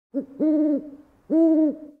Hey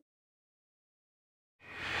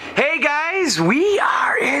guys, we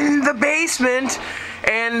are in the basement,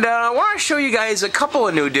 and I want to show you guys a couple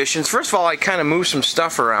of new additions. First of all, I kind of moved some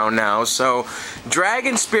stuff around now, so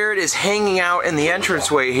Dragon Spirit is hanging out in the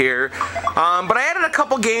entranceway here, but I added a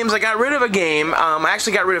couple games. I got rid of a game. I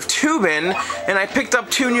actually got rid of Tubin, and I picked up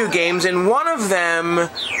 2 new games, and one of them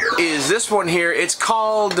is this one here. It's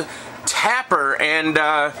called Tapper, and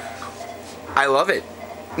I love it.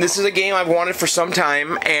 This is a game I've wanted for some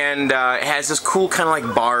time, and it has this cool kind of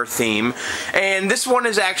like bar theme. And this one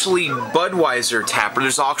is actually Budweiser Tapper.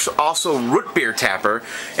 There's also Root Beer Tapper.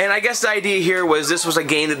 And I guess the idea here was this was a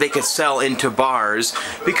game that they could sell into bars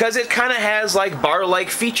because it kind of has like bar-like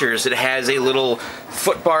features. It has a little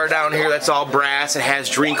foot bar down here that's all brass. It has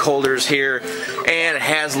drink holders here, and it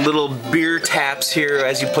has little beer taps here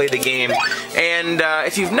as you play the game. And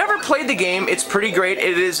if you've never played the game, it's pretty great.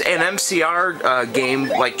 It is an MCR game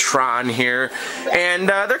like Tron here, and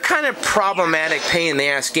they're kind of problematic pain in the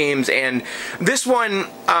ass games, and this one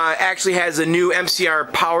actually has a new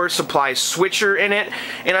MCR power supply switcher in it,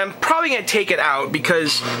 and I'm probably going to take it out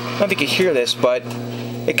because I don't think you can hear this, but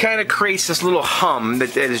it kind of creates this little hum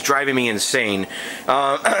that is driving me insane.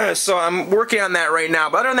 So I'm working on that right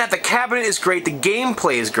now. But other than that, the cabinet is great, the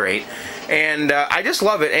gameplay is great, and I just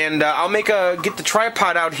love it. And I'll get the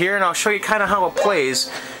tripod out here, and I'll show you kind of how it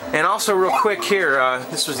plays. And also, real quick here,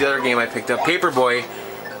 this was the other game I picked up, Paperboy,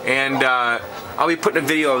 and I'll be putting a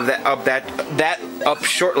video of that up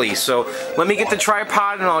shortly. So let me get the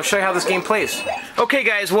tripod and I'll show you how this game plays. Okay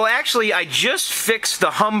guys, well actually I just fixed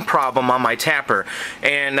the hum problem on my Tapper,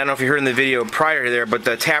 and I don't know if you heard in the video prior to there, but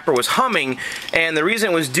the Tapper was humming, and the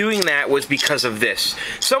reason it was doing that was because of this.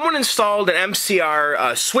 Someone installed an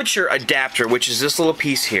MCR switcher adapter, which is this little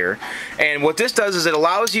piece here, and what this does is it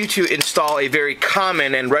allows you to install a very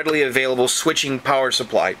common and readily available switching power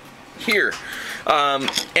supply here.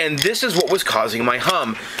 And this is what was causing my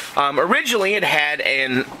hum. Originally it had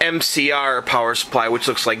an MCR power supply which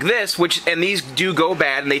looks like this, and these do go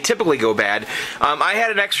bad, and they typically go bad. I had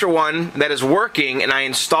an extra one that is working, and I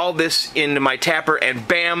installed this into my Tapper, and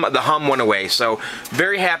bam, the hum went away. So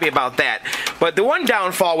very happy about that. But the one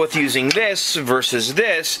downfall with using this versus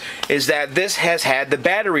this is that this has had the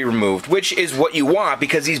battery removed, which is what you want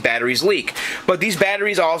because these batteries leak. But these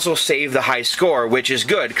batteries also save the high score, which is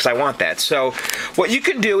good because I want that. So what you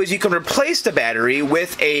can do is you can replace the battery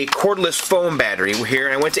with a cordless foam battery. Here,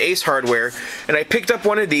 I went to Ace Hardware and I picked up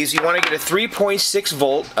one of these. You want to get a 3.6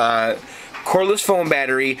 volt cordless foam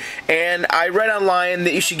battery, and I read online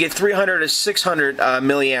that you should get 300 to 600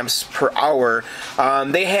 milliamps per hour.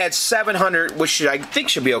 They had 700, which I think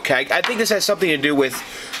should be okay. I think this has something to do with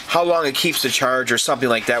how long it keeps the charge or something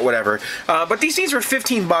like that, whatever. But these were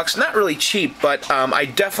 15 bucks, not really cheap, but I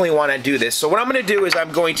definitely want to do this. So what I'm going to do is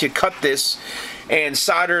I'm going to cut this and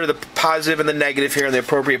solder the positive and the negative here in the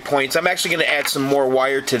appropriate points. I'm actually going to add some more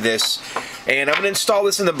wire to this, and I'm going to install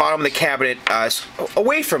this in the bottom of the cabinet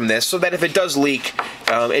away from this so that if it does leak,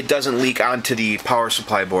 it doesn't leak onto the power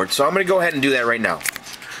supply board. So I'm going to go ahead and do that right now.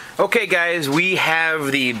 Okay guys, we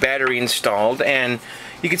have the battery installed, and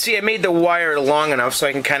you can see I made the wire long enough so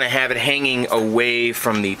I can kind of have it hanging away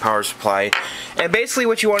from the power supply. And basically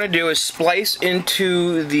what you want to do is splice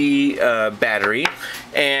into the battery,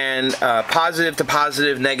 and positive to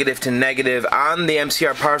positive, negative to negative. On the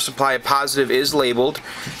MCR power supply, positive is labeled,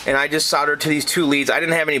 and I just soldered to these 2 leads. I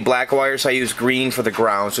didn't have any black wires, so I used green for the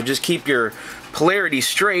ground. So just keep your polarity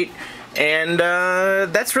straight, and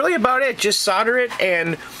that's really about it. Just solder it,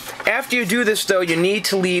 and after you do this though, you need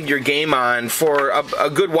to leave your game on for a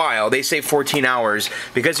good while. They say 14 hours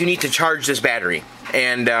because you need to charge this battery.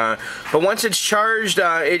 And but once it's charged,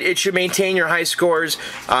 it should maintain your high scores.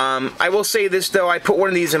 I will say this though, I put one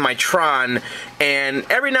of these in my Tron, and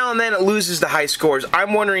every now and then it loses the high scores.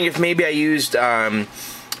 I'm wondering if maybe I used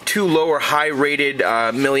too low or high rated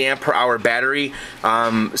milliamp per hour battery.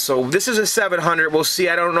 So this is a 700. We'll see.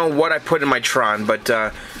 I don't know what I put in my Tron,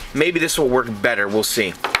 but maybe this will work better. We'll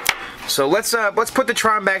see. So let's put the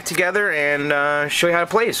Tron back together and show you how it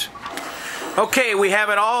plays. Okay, we have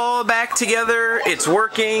it all back together. It's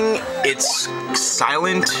working. It's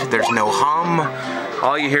silent. There's no hum.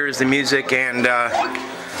 All you hear is the music, and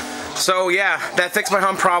so yeah, that fixed my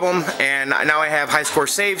hum problem, and now I have high score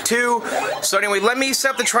saved too. So anyway, let me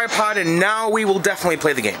set up the tripod, and now we will definitely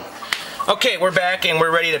play the game. Okay, we're back and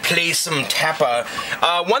we're ready to play some Tapper.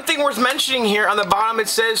 One thing worth mentioning here, on the bottom it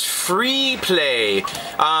says free play.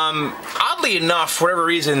 Oddly enough, for whatever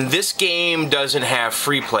reason, this game doesn't have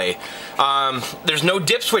free play. There's no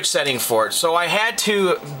dip switch setting for it, so I had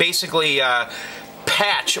to basically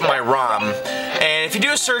patch my ROM. And if you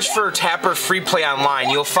do a search for Tapper Free Play Online,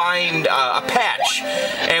 you'll find a patch.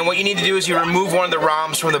 And what you need to do is you remove one of the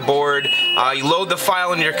ROMs from the board, you load the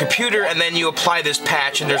file into your computer, and then you apply this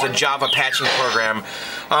patch, and there's a Java patching program.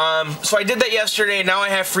 So I did that yesterday. Now I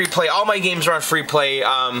have free play. All my games are on free play.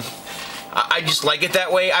 I just like it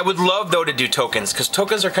that way. I would love, though, to do tokens, because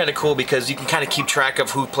tokens are kind of cool because you can kind of keep track of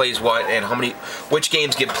who plays what and which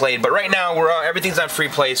games get played. But right now, everything's on free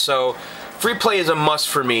play, so free play is a must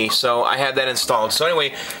for me, so I have that installed. So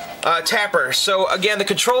anyway, Tapper. So again, the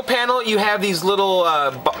control panel, you have these little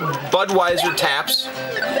Budweiser taps,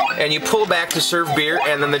 and you pull back to serve beer,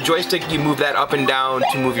 and then the joystick, you move that up and down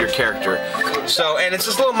to move your character. So, and it's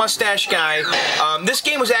this little mustache guy. This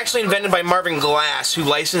game was actually invented by Marvin Glass, who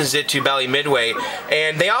licensed it to Bally Midway,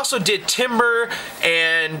 and they also did Timber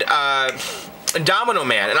and Domino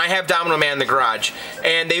Man, and I have Domino Man in the garage,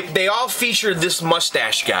 and they all feature this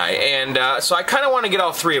mustache guy, and so I kind of want to get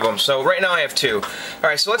all three of them. So right now I have two. All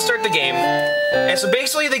right, so let's start the game. And so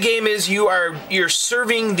basically the game is you're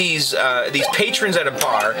serving these patrons at a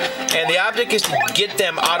bar, and the object is to get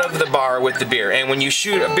them out of the bar with the beer. And when you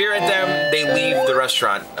shoot a beer at them, they leave the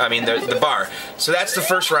restaurant. I mean the bar. So that's the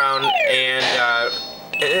first round, and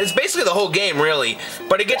it's basically the whole game, really,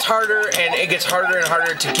 but it gets harder, and it gets harder and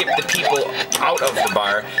harder to get the people out of the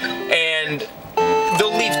bar, and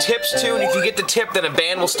they'll leave tips too, and if you get the tip, then a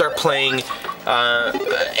band will start playing,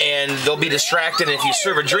 and they'll be distracted, and if you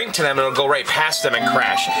serve a drink to them, it'll go right past them and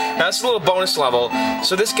crash. Now, that's a little bonus level.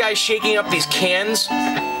 So this guy's shaking up these cans,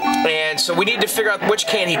 and so we need to figure out which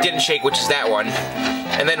can he didn't shake, which is that one,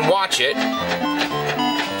 and then watch it.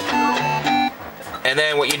 And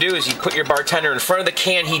then what you do is you put your bartender in front of the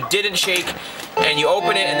can he didn't shake, and you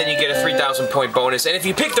open it, and then you get a 3,000 point bonus. And if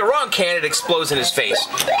you pick the wrong can, it explodes in his face.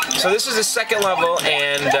 So this is the second level,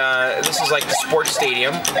 and this is like the sports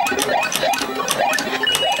stadium.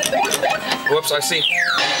 Whoops, I see.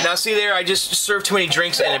 Now see there, I just served too many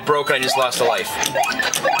drinks, and it broke, and I just lost a life.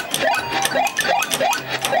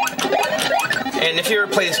 And if you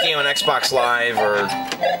ever play this game on Xbox Live or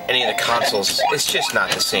any of the consoles, it's just not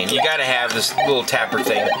the same. You gotta have this little tapper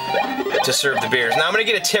thing to serve the beers. Now I'm gonna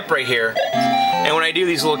get a tip right here, and when I do,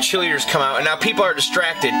 these little cheerleaders come out, and now people are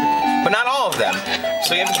distracted, but not all of them.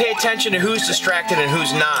 So you have to pay attention to who's distracted and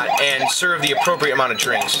who's not, and serve the appropriate amount of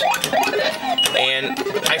drinks. And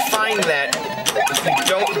I find that if you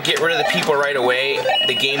don't get rid of the people right away,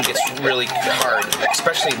 the game gets really hard,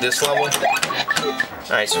 especially this level.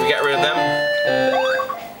 Alright, so we got rid of them.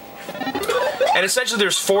 And essentially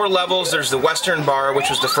there's 4 levels. There's the Western Bar, which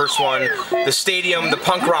was the first one, the Stadium, the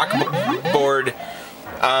Punk Rock board,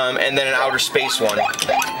 and then an Outer Space one,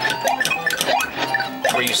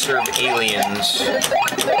 where you serve aliens.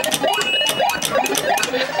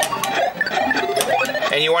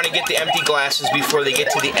 And you want to get the empty glasses before they get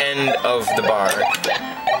to the end of the bar.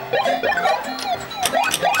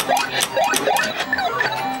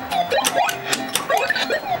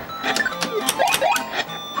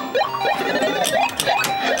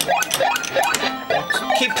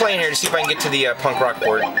 Keep playing here to see if I can get to the punk rock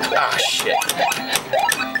board. Ah, shit.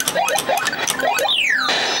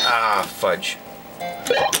 Ah, fudge.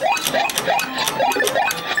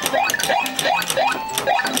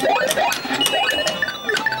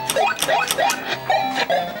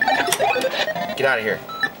 Get out of here.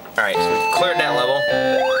 Alright, so we've cleared that level.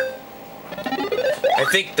 I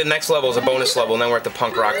think the next level is a bonus level, and then we're at the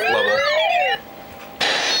punk rock level.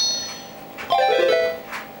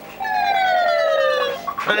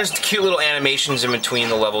 And there's cute little animations in between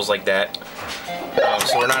the levels like that.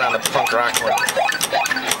 So we're not on the punk rock one.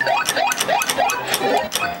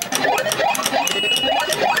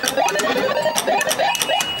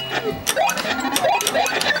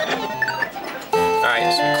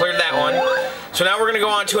 Alright, so we cleared that one. So now we're going to go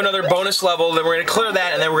on to another bonus level, then we're going to clear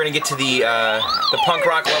that, and then we're going to get to the punk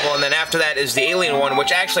rock level, and then after that is the alien one,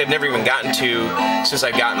 which actually I've never even gotten to since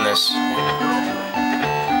I've gotten this.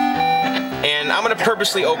 And I'm going to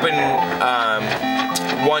purposely open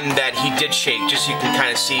one that he did shake, just so you can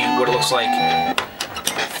kind of see what it looks like.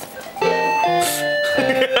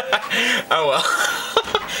 Oh well.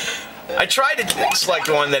 I tried to select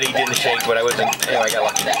one that he didn't shake, but I wasn't. Anyway, I got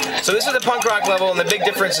lucky. So this is the punk rock level, and the big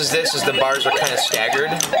difference is the bars are kind of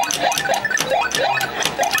staggered.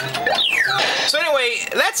 So anyway,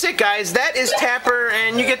 that's it, guys. That is Tapper,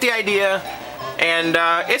 and you get the idea. And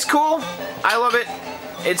it's cool. I love it.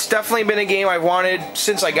 It's definitely been a game I've wanted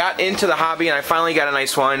since I got into the hobby, and I finally got a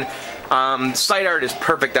nice one. Site art is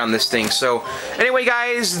perfect on this thing. So anyway,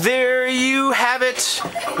 guys, there you have it.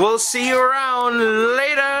 We'll see you around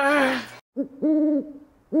later.